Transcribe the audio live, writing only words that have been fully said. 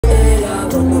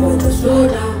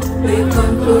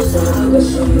closer, I will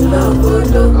show you love, oh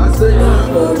no. I say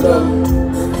love, oh no.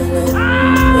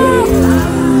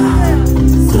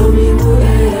 So me move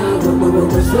around,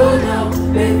 slow down.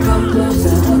 Babe, come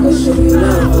closer, I will show you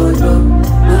love, oh no.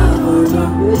 Love, oh no.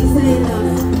 What you say,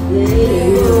 love? Yeah.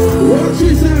 What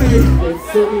you say?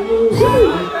 So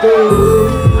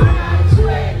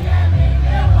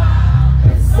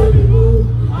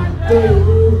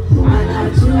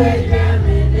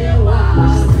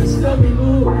me move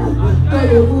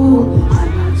around,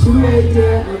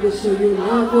 I will show you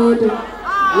love, oh no.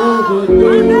 Love, oh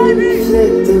no.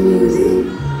 Select the music.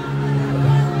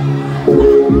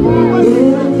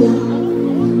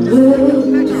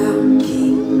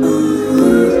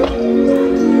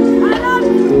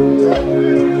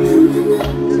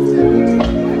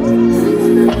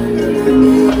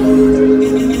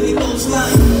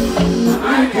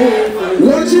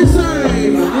 What you say?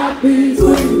 My heart beats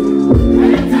for you.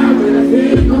 Anytime when I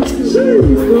think of you,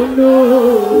 I don't know.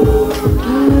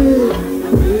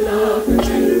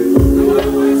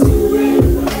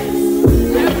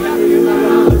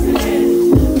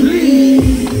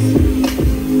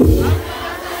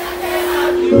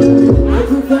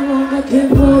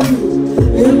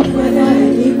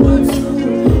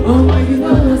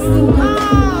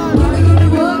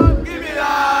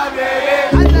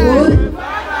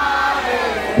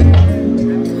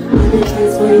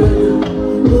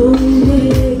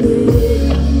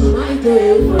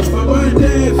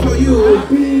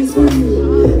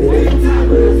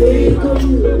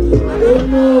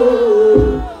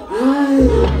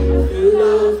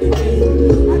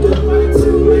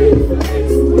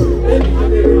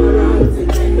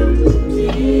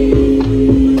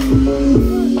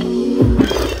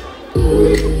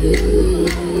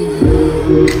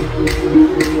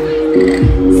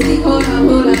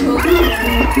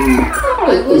 I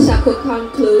wish I could come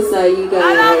closer, you guys. I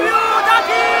love you,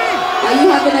 Gyakie! Are you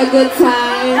having a good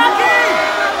time? Gyakie!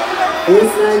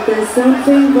 It's like there's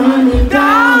something running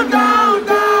down, down,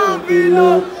 down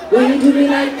below. When you do me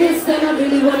like this, then I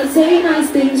really wanna say nice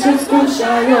things. Just go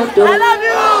shout your door. I love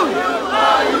you!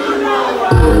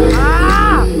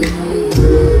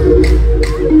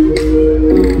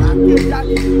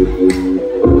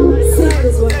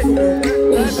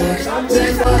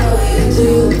 Something far away into.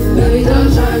 Baby, don't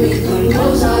try me, come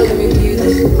closer, let me feel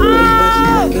this.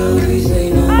 Girl, we say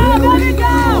no. Baby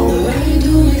girl! When you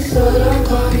do me so, don't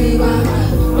call me by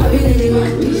my baby,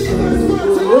 might be sure.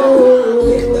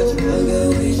 Girl,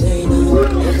 we say no.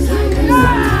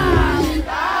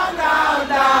 Down,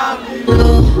 down.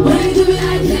 When you do me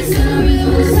like this, and I really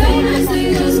wanna say nice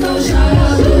things, just go shout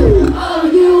out.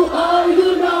 Oh, you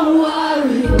know why.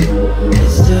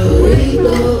 It's the way you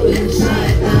go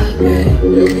inside that grave.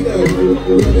 Here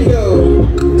we go.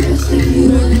 Just if you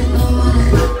really know why.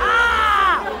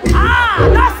 Just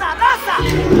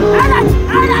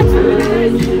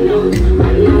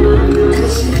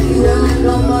if you really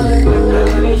know why.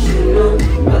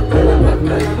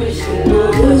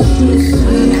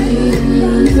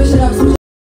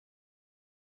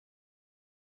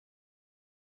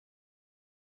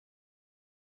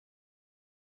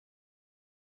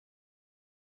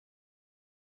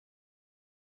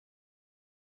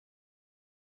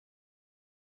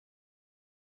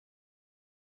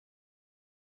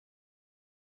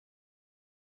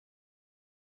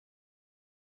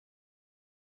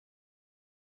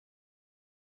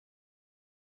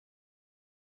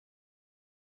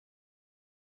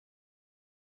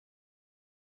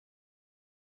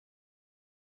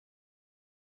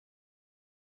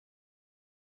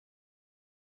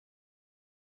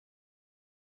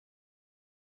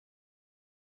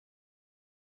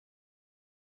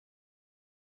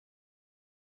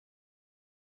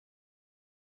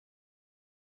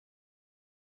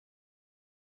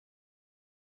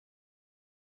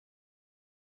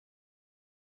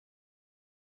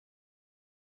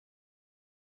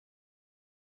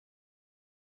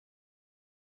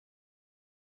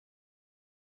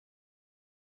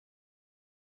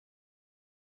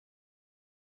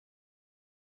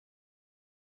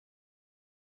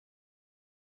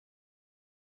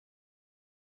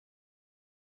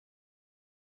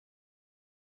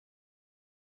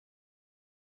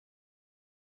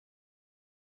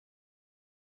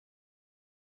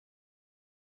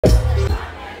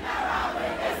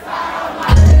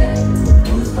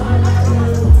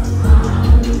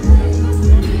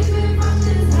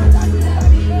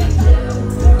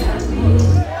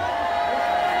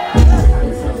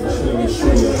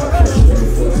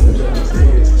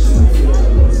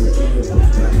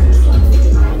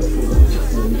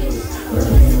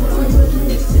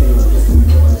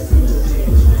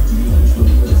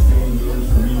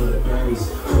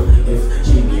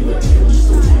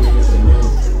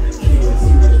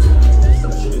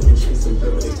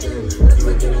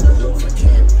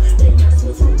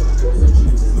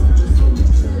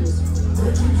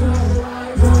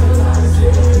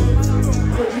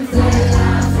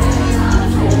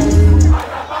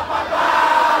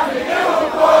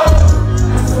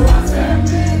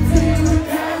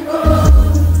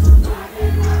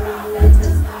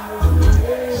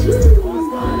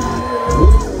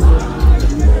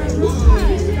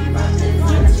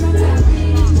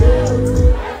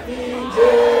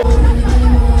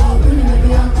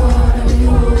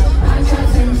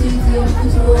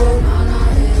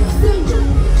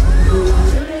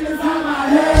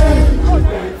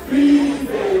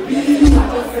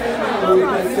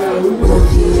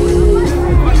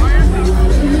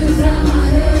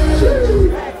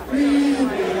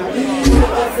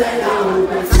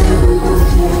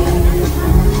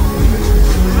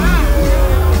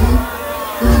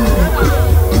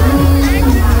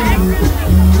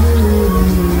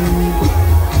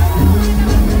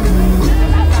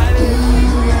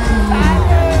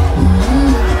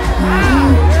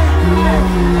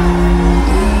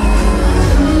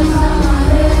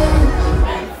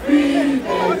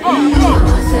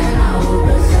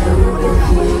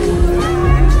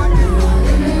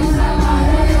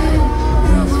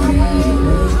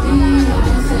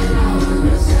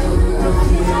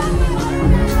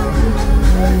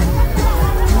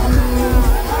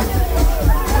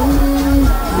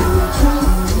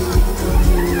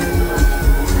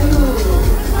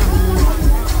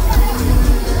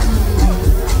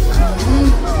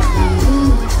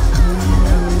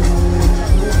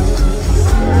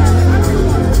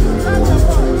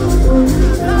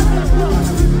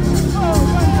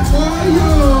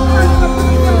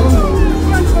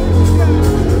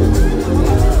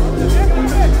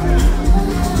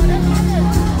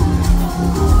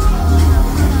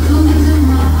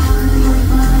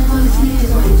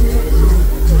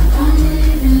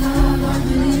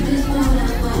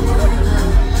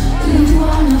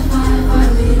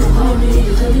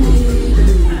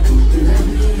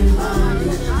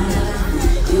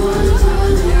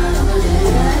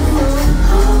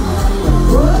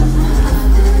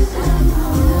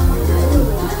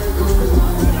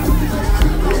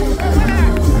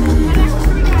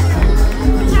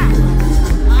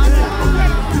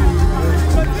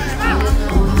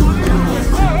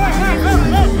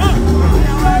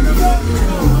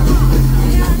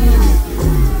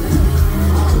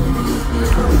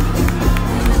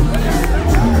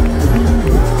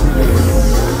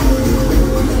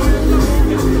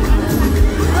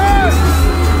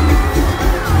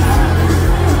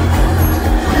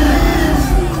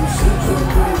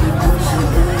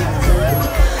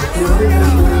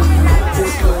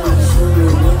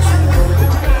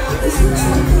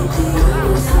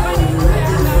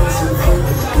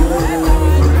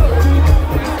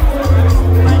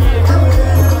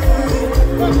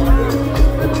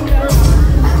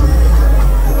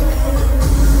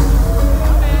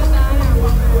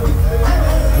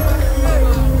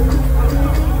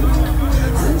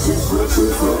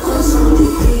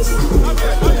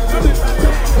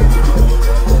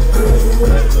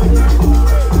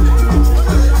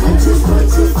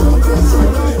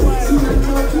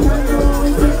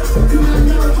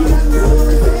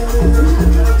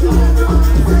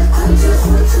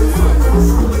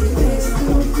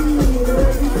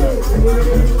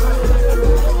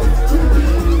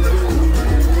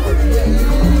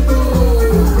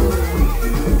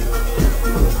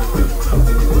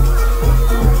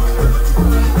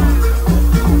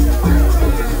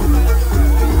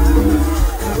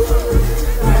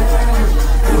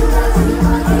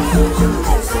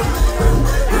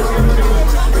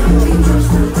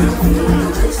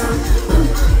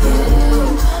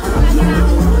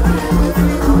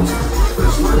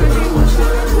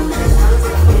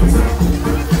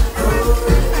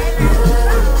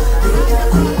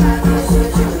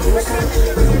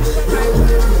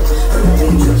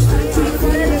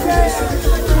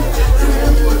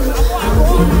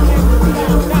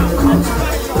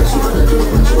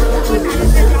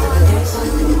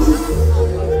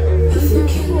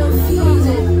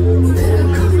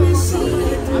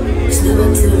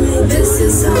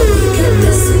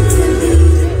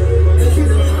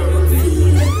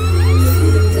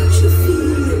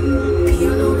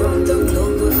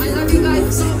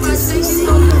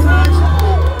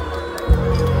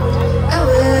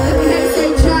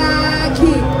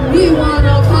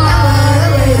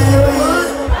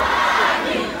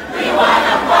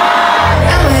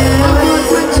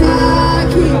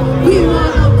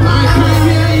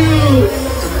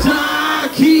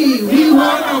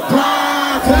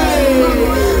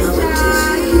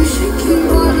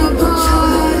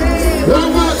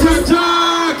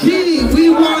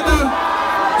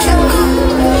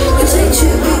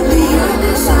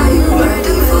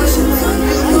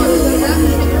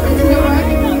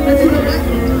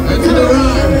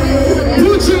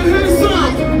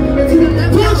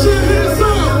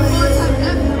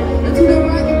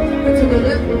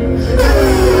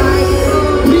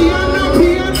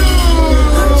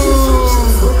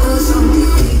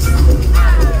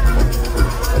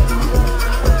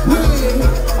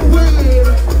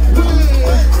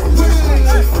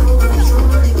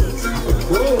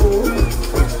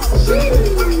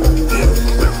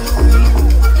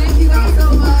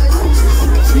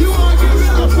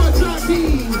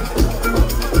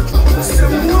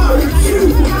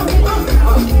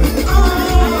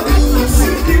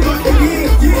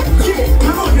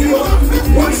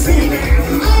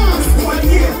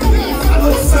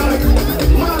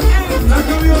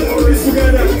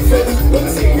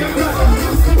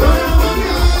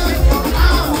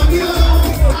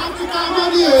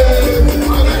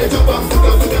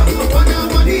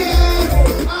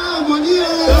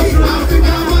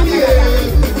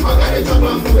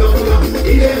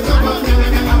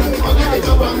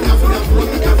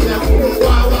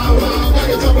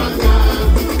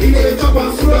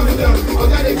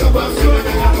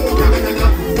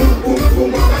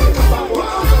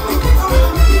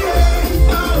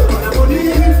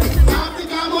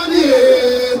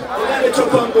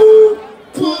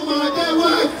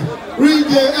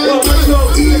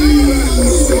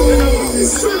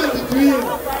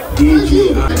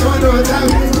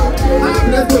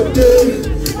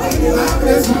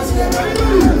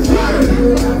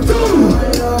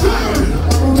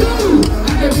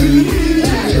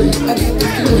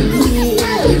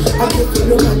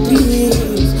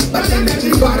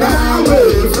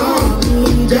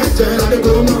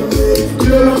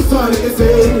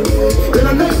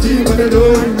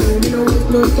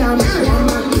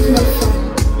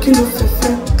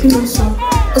 I saw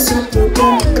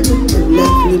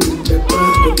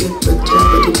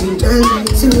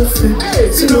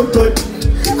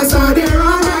the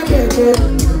wrong I can't get.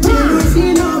 I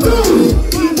see no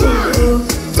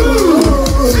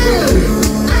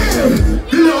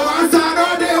you know I saw no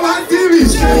they want TV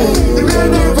straight. The man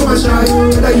there for my shot,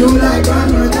 that you like I'm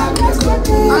let's go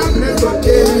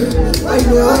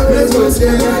let's go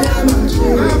stay.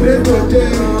 Let's go stay.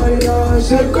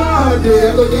 Shake all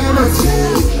day, go get my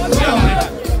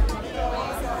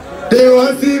they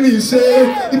want see me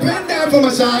say, depend there for my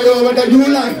shot, whether you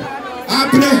like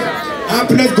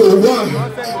happiness go on.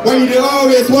 When you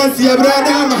always want to see a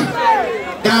brother man,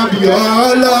 that be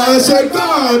all shake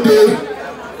all day.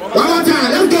 One more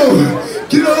time, let's go.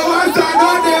 You know one side, no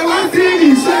they want see me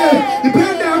say,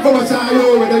 depend there for my shot,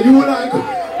 whether you like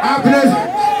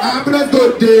happiness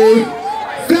go day.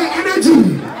 Say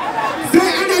energy.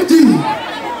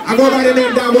 I go by the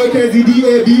name that boy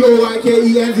DWP.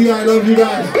 I love you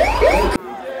guys.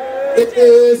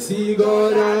 See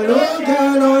God, I don't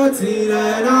care nothing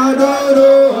and I don't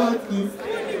know what to.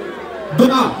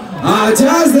 But I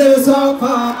just dey suffer,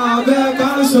 I beg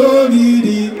and show me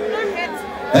the.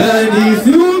 And if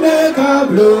you make a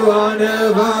blow, I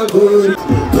never go.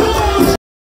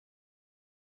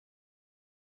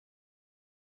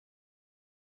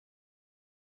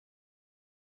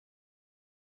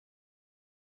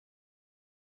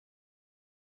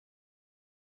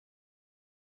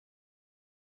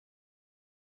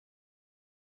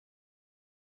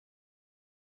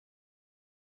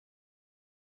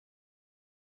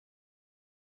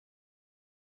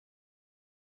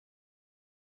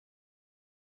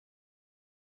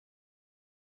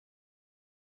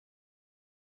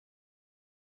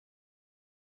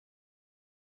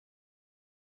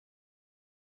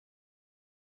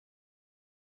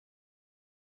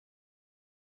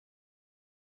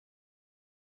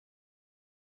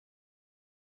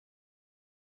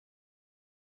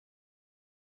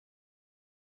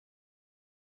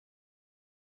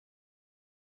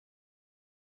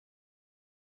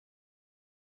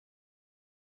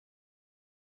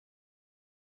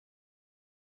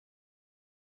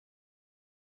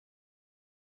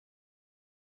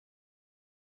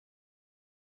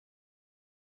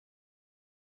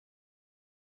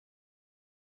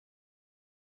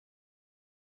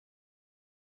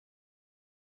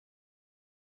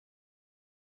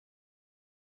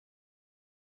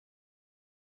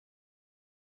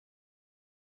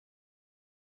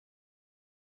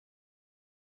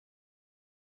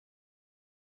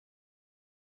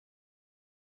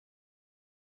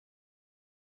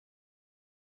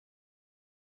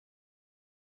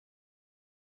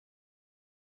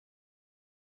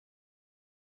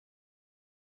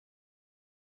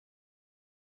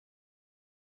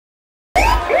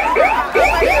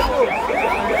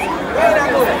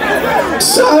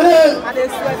 Shout it!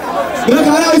 Look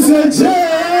how I said, Jay!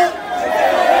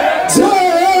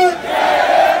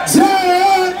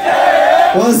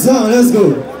 One song, let's go.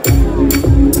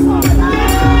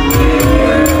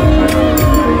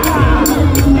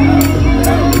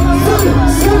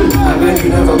 I bet you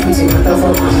never put your matter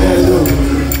for my head,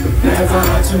 never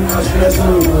had too much stress,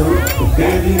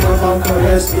 baby, never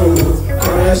caress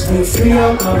me, free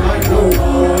up my mind, no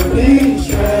need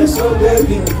stress, oh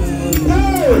baby. I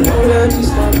know that you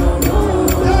stand on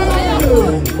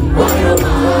why am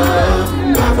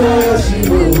I for she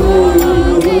will go.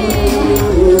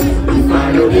 If I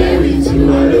don't get with you,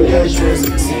 I don't get stressed.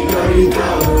 Senorita,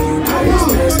 I get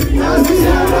stressed. If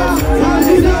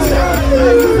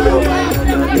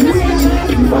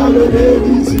I don't get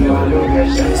with you, I don't get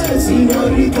stressed.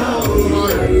 Senorita,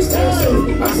 I get stressed.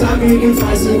 I'm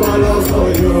sacrificing my love for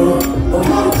you. Oh,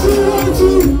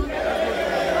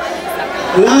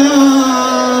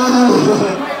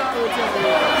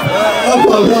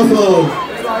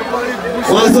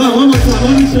 one more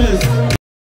time,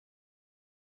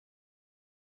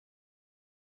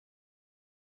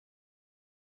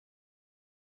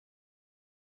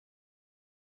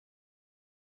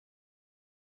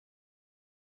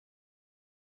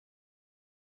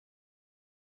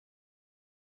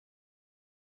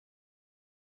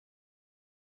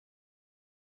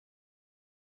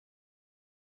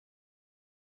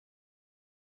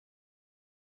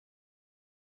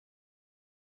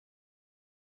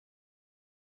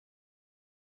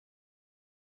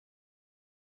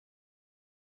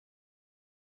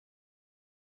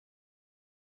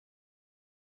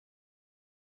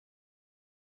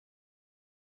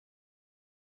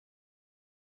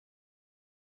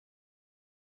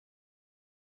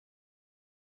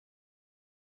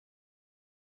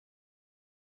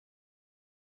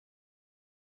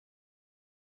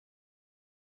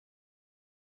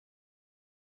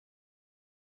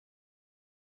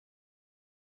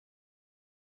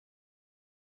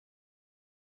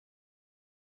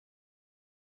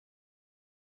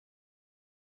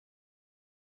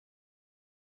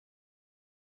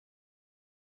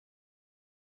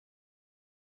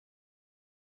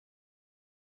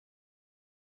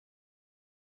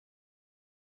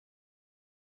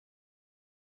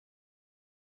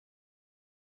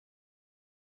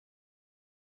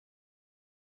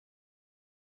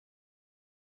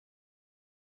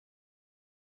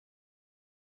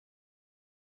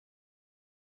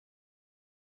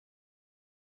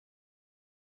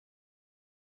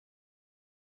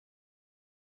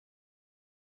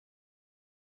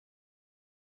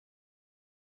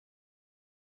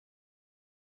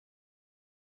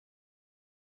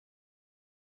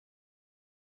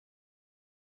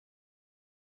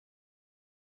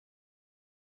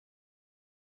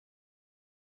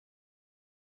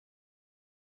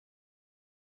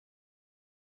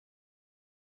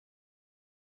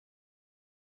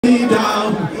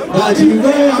 down, but the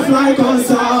way I fly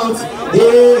comes out,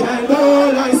 yeah, and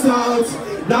no lights out.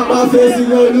 Now my face is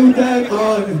gonna look like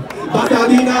on, but I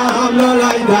mean I'm not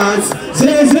like that.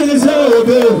 Say, oh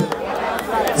baby,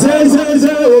 say,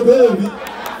 oh baby,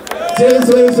 say,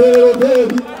 oh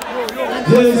baby,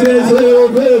 say, oh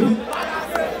baby,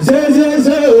 say,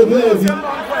 oh baby,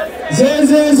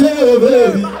 say, oh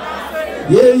baby,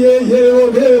 yeah,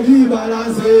 oh baby,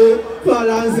 balance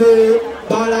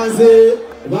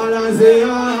it,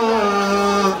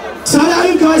 ah. So now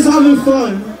you guys having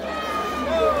fun.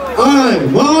 Alright,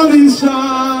 morning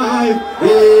shine,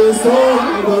 yeah, so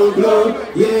I go glow,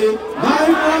 yeah, my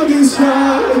morning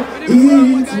shine,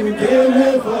 he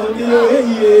together for me,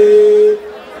 yeah.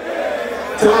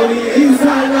 Tony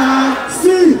inside,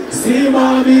 see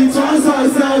mommy, trust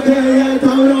herself, yeah,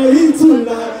 don't know it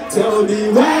tonight. Tell me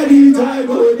where did I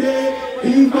go there,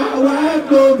 if my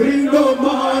wife no bring no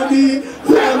money,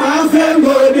 where my friend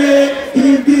go there,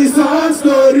 if the songs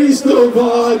no reach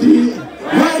nobody.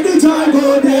 Where did I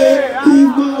go there?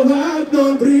 If my wife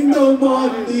don't bring no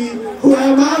money,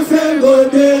 where my friend go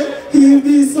there? If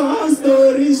the songs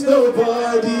don't reach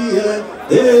nobody, yeah.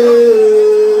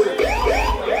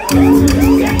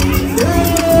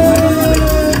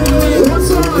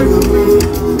 What's up?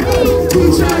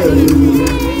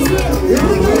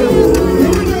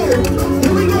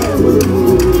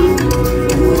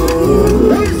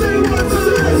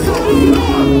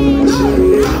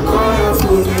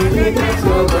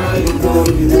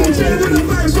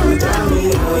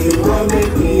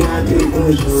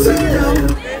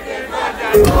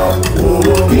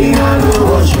 Me, I know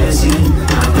what you're seeing.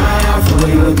 I'm tired for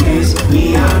your case.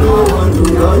 Me, I know what to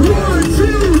do.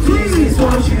 This is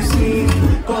what you see.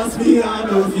 Cause me, I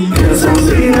know you.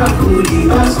 Something I could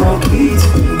give us complete.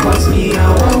 Cause me, I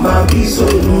want my peace so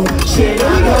new. Shit, I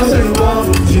doesn't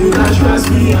want you. Not trust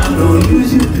me, I know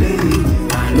use you play.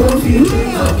 I know you play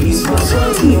your peace for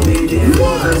something with them.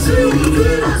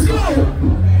 Let's go.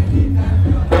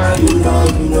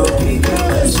 You know,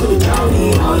 because so tell me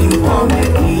how you want me,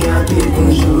 I can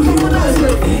show you.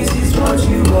 This is what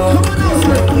you want.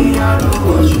 Me, I know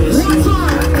what you're saying. I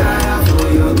got for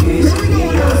your case. Me,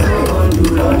 I know what you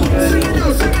love. Sing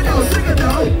it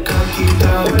out. Can't keep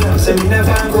down. Say me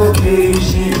never go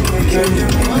crazy. Can you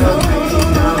make up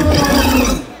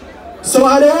now? So I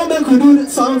don't make we do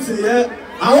something, yeah?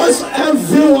 I want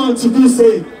everyone to do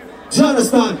same. Do you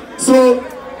understand? So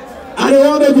I don't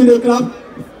want to be the clap.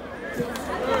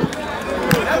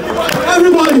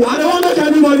 Everybody, I don't want to make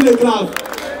everybody in the clap.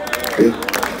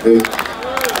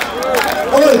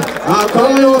 Oh, I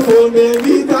call your phone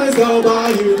many times now,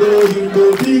 but you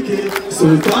know pick it.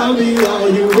 So tell me how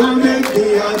you want make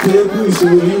me and take you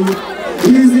show you.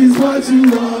 Is this what you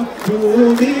want?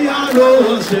 Do me, I know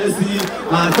what stressy.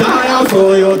 I'm tired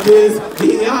for your case.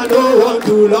 Me, I know what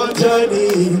to long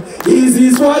journey. Is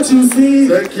this what you see?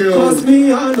 Thank you. Cause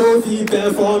me, I know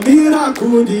people for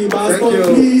miracle, the mass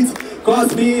complete.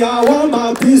 Cause me, I want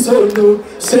my peace, oh no.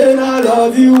 Say I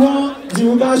love you, want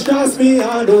you guys trust me,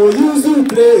 I know you to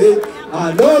play.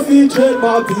 I know if you trade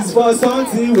my peace for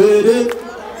something with it.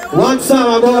 One time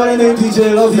I go out and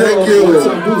DJ, love you. Thank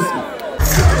you.